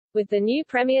With the new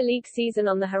Premier League season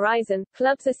on the horizon,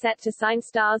 clubs are set to sign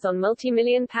stars on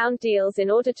multi-million-pound deals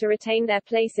in order to retain their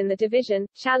place in the division,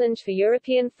 challenge for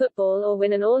European football or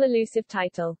win an all-elusive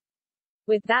title.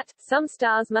 With that, some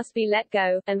stars must be let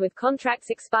go, and with contracts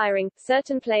expiring,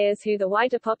 certain players who the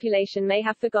wider population may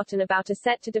have forgotten about are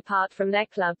set to depart from their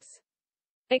clubs.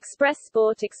 Express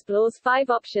Sport explores 5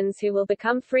 options who will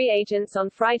become free agents on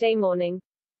Friday morning.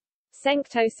 Cenk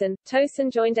Tosun. Tosun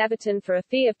joined Everton for a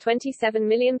fee of £27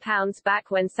 million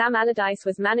back when Sam Allardyce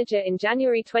was manager in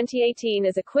January 2018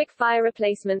 as a quick-fire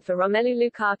replacement for Romelu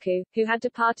Lukaku, who had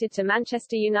departed to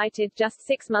Manchester United just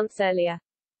 6 months earlier.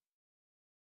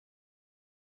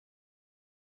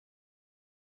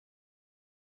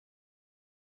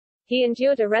 He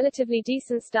endured a relatively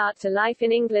decent start to life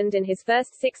in England in his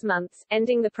first 6 months,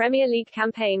 ending the Premier League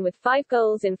campaign with 5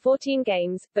 goals in 14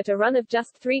 games, but a run of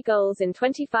just 3 goals in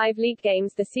 25 league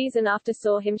games the season after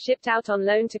saw him shipped out on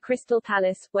loan to Crystal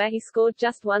Palace, where he scored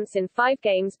just once in 5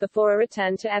 games before a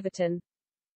return to Everton.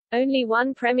 Only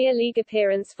one Premier League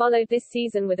appearance followed this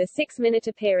season with a 6-minute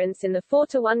appearance in the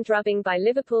 4-1 drubbing by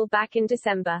Liverpool back in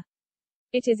December.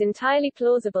 It is entirely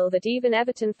plausible that even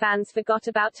Everton fans forgot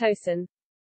about Tosun.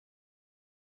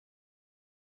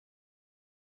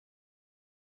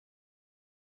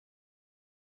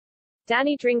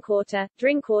 Danny Drinkwater.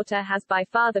 Drinkwater has by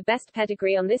far the best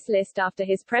pedigree on this list after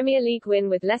his Premier League win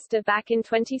with Leicester back in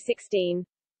 2016.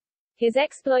 His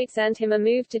exploits earned him a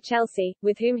move to Chelsea,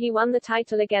 with whom he won the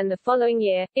title again the following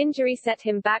year. Injury set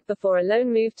him back before a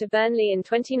loan move to Burnley in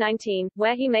 2019,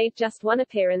 where he made just 1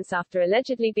 appearance after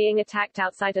allegedly being attacked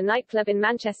outside a nightclub in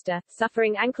Manchester,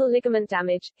 suffering ankle ligament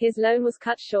damage. His loan was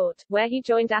cut short, where he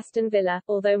joined Aston Villa,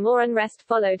 although more unrest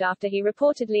followed after he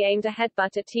reportedly aimed a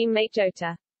headbutt at teammate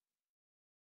Jota.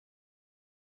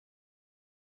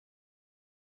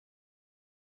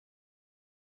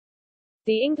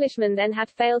 The Englishman then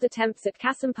had failed attempts at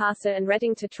Casampasa and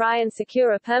Reading to try and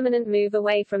secure a permanent move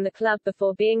away from the club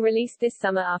before being released this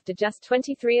summer after just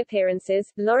 23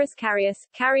 appearances. Loris Karius.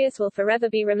 Karius will forever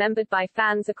be remembered by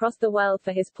fans across the world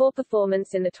for his poor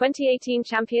performance in the 2018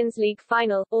 Champions League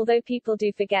final, although people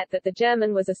do forget that the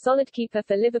German was a solid keeper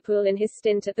for Liverpool in his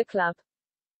stint at the club.